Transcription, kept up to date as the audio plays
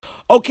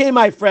Okay,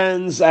 my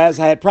friends, as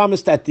I had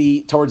promised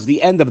towards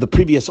the end of the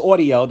previous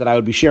audio that I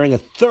would be sharing a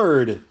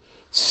third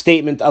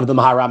statement of the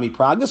Maharami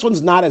Prague. This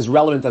one's not as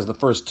relevant as the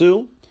first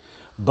two,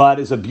 but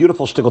is a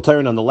beautiful shtickle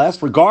Torah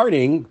nonetheless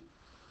regarding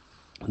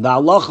the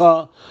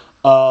halacha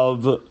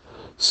of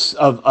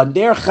a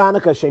ner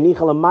Chanukah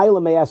she'anicha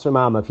למעלה מעשרים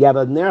amas. If you have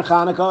a ner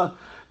Chanukah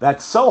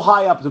that's so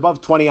high up, it's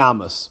above 20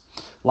 amas,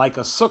 like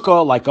a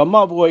sukkah, like a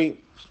mavui,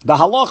 the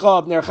halacha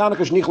of ner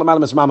Chanukah she'anicha למעלה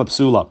מעשרים amas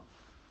psula.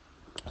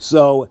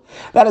 So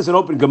that is an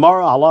open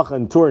Gemara, halacha,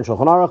 and Tur and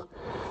Shulchan Aruch.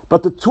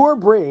 But the Tur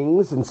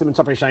brings, in Siman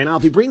Tzafrei Shayin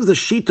Aleph, he brings the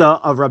shita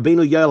of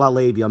Rabbeinu Yoel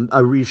Halevi, a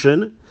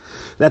Rishon,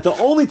 that the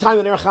only time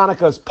the ner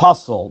Chanukah is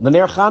puzzle, the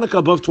ner Chanukah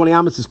above 20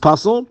 amas is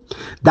puzzle,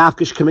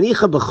 dafkish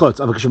k'menicha b'chutz,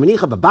 avakish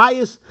k'menicha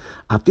b'bayis,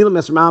 afilim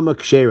esrama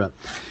k'shera.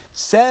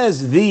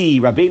 Says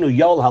the Rabbeinu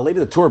Yoel Halevi,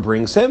 the Tur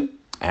brings him,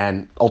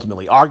 and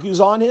ultimately argues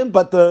on him,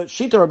 but the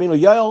shita Rabbeinu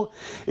Yoel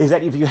is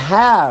that if you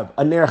have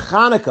a ner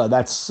Chanukah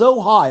that's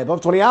so high,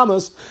 above 20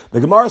 amas, the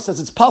Gemara says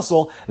it's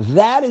puzzle,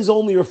 that is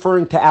only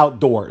referring to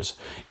outdoors.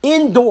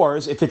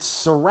 Indoors, if it's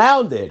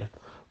surrounded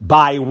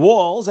by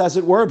walls, as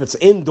it were, if it's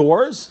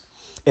indoors,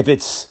 if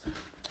it's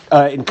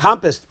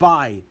encompassed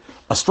by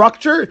a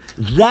structure,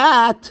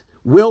 that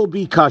will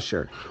be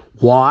kosher.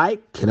 Why?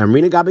 The Gemara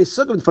in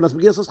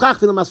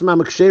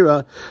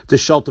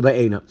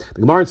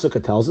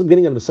Sukkah tells us,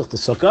 beginning of the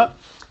Sukkah,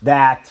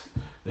 that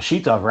the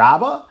shita of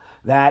Rabbah,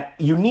 that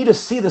you need to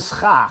see the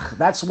schach.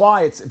 That's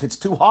why if it's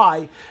too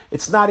high,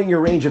 it's not in your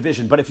range of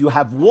vision. But if you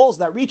have walls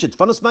that reach it,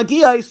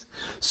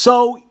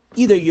 so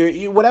either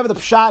you whatever the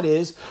pshat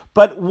is,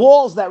 but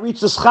walls that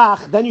reach the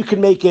schach, then you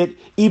can make it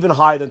even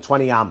higher than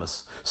 20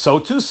 amas. So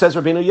too says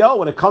Rabbeinu Yoel,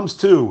 when it comes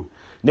to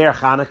ner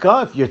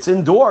Chanukah, if it's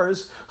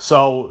indoors,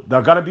 so there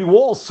are going to be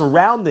walls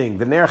surrounding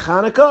the ner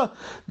Chanukah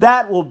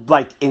that will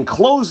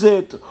enclose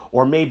it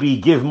or maybe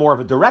give more of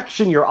a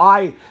direction, your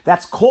eye.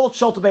 That's called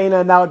Sholta Beina,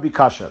 and that would be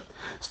kosher.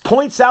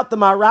 Points out the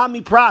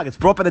Maharami Prague, it's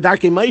brought by the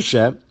Darkei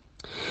Moshe,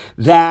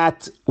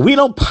 that we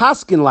don't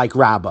paskin like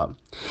Rabbah.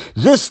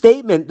 This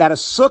statement that a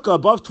sukkah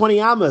above 20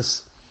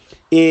 amas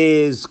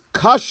is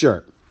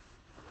kosher,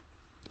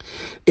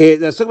 the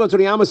sukkah above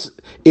 20 amas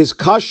is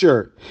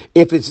kosher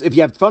if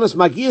you have tfanas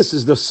magias,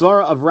 is the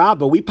svara of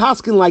Rabbah. We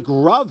paskin like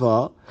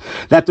Rava,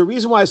 that the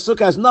reason why a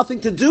sukkah has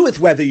nothing to do with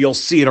whether you'll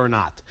see it or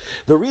not.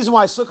 The reason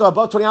why a sukkah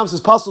above 20 amas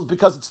is puzzled is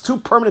because it's too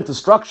permanent to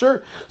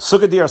structure.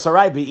 Sukkah dir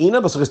sarai be'ina,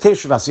 but sukkah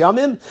teishu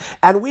v'asyamin,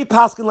 and we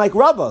paskin like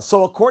Rava.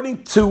 So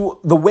according to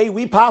the way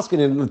we paskin,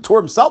 and the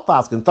Torah himself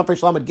paskin,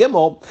 Tafresh Lamed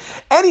Gimel,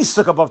 any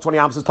sukkah above 20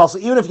 amas is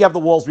puzzled, even if you have the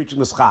walls reaching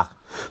the schach.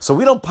 So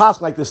we don't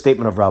paskin like this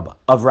statement of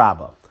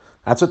Rabbah.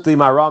 That's what the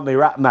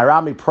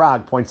Maharami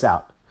Prague points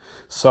out.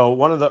 So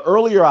one of the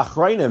earlier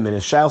Achrayim in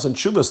his Shayos and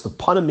Shubas, the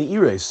Panim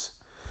Me'iris,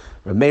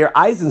 Meir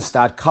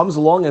Eisenstadt comes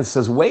along and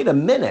says, wait a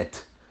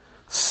minute,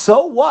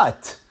 so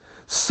what?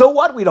 So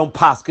what we don't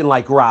paskin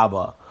like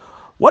Rabbah?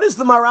 What is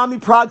the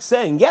Maharami Prague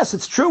saying? Yes,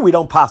 it's true we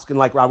don't paskin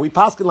like Rabbah. We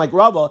paskin like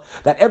Rabbah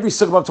that every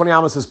sukkah above 20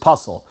 amas is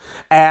puzzle.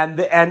 And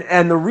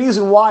the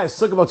reason why a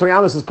sukkah above 20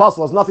 amas is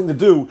puzzle has nothing to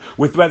do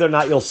with whether or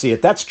not you'll see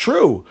it. That's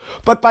true.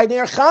 But by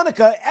ner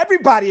Chanukah,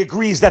 everybody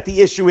agrees that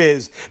the issue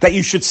is that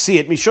you should see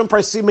it. Mishum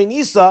Parsimei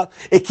Nisa,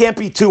 it can't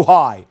be too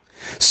high.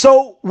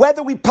 So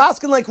whether we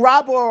paskin like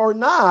Rabbah or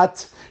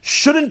not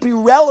shouldn't be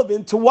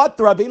relevant to what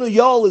the Rabbeinu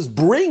Yoel is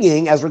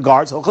bringing as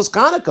regards Hilchos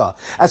Chanukah.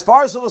 As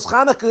far as Hilchos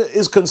Chanukah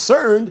is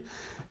concerned,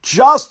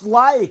 just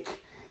like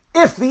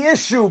if the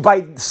issue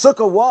by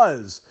Sukkah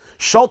was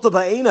Sholta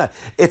Ba'ena,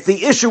 if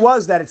the issue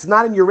was that it's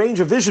not in your range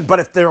of vision, but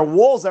if there are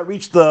walls that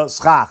reach the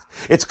schach,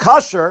 it's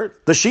kosher,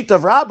 the shita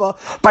of Rabbah.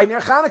 By ner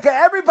Chanukah,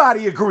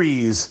 everybody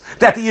agrees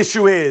that the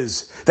issue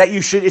is that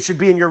it should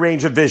be in your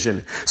range of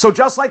vision. So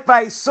just like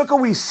by Sukkah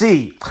we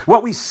see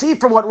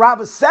from what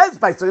Rabbah says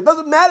by Sukkah, it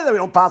doesn't matter that we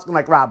don't paskin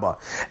like Rabbah.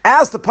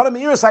 As the Panim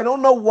Me'iris, I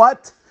don't know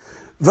what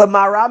the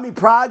Maharami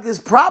Prague is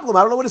problem.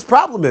 I don't know what his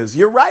problem is.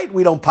 You're right,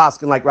 we don't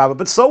paskin like Rabbah,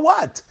 but so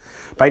what?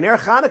 By ner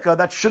Chanukah,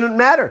 that shouldn't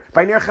matter.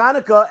 By ner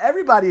Chanukah,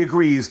 everybody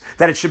agrees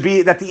that it should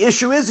be, that the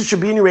issue is it should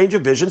be in your range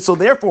of vision. So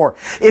therefore,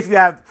 if you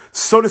have,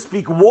 so to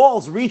speak,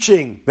 walls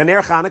reaching the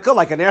ner Chanukah,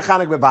 like a ner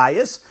Chanukah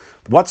bebayis,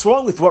 what's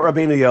wrong with what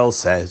Rabbeinu Yoel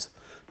says?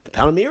 The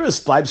Panim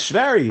Me'iris bleibs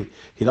shveri.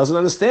 He doesn't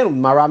understand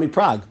Maharami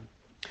Prague.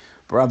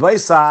 But Rabbi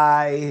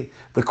Sai,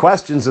 the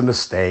question's a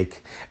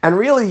mistake. And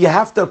really, you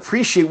have to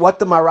appreciate what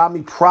the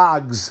Maharami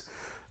Prague's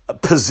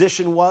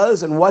position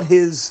was and what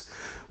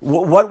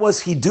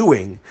was he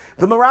doing.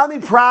 The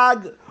Maharami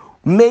Prague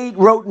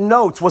wrote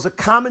notes, was a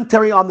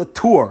commentary on the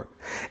Tur.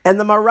 And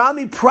the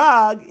Maharami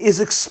Prague is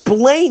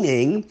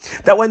explaining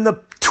that when the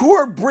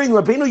Tur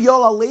Rabbeinu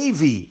Yoel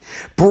Halevi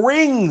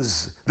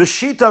brings the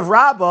shita of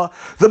Rabbah,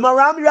 the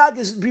Maharami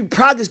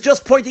Prague is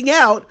just pointing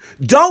out,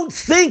 don't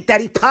think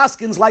that he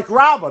paskins like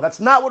Rabbah.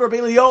 That's not what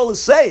Rabbeinu Yoel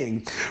is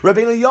saying.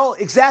 Rabbeinu Yoel,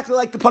 exactly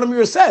like the Panim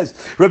Me'iris says,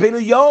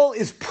 Rabbeinu Yoel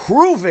is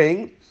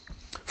proving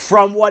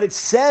from what it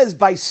says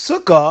by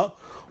Sukkah,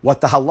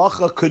 what the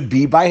halacha could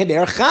be by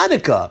ner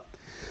Chanukah.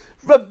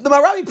 The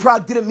Maharal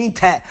Mipראg didn't mean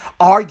to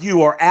argue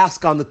or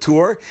ask on the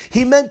tour.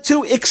 He meant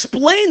to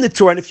explain the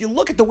tour. And if you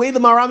look at the way the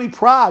Maharal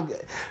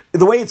Miprág,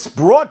 the way it's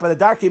brought by the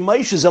Darkei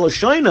Moshe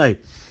Zeloshainai,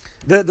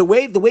 the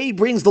way he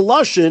brings the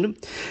lashon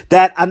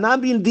that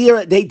Anam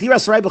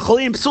Diras Rai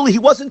B'Cholim Psuli, he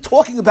wasn't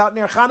talking about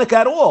Ner Chanukah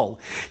at all.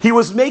 He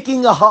was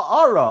making a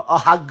ha'ara, a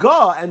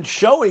haggah, and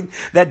showing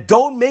that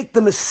don't make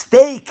the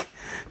mistake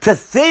to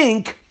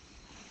think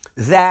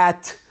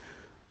that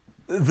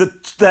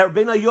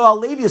Rabbeinu Yoel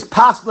Levi is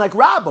paskin like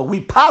Rabbah.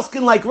 We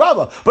paskin like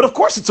Rabbah. But of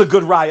course it's a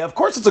good raya. Of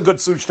course it's a good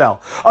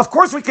suchtel. Of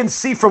course we can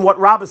see from what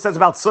Rabbah says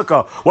about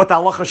Sukkah what the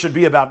halacha should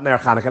be about Ner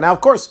Chanukah. Now,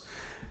 of course,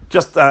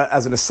 just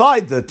as an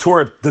aside, the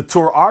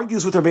Torah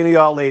argues with Rabbeinu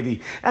Yoel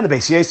Levi, and the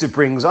Beis Yosef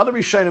brings other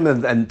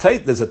Rishonim, and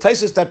there's a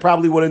Taisus that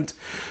probably wouldn't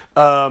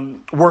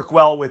work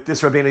well with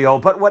this Rabbeinu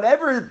Yoel. But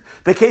whatever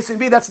the case may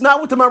be, that's not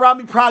what the Maharal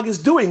Miprág is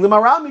doing. The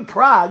Maharal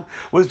Miprág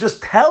was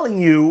just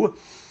telling you,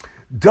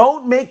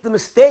 don't make the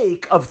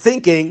mistake of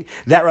thinking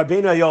that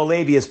Rabbeinu Yoel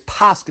Levi is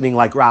paskening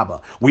like Rabbah.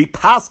 We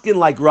pasken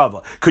like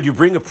Rabbah. Could you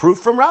bring a proof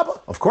from Rabbah?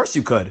 Of course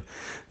you could.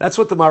 That's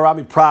what the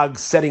Maharal Miprág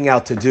is setting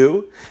out to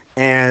do.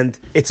 And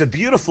it's a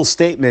beautiful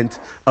statement,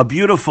 a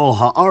beautiful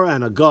ha'ara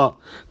and agah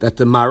that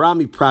the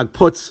Maharal Miprág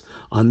puts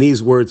on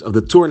these words of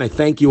the Torah. And I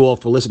thank you all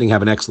for listening.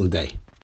 Have an excellent day.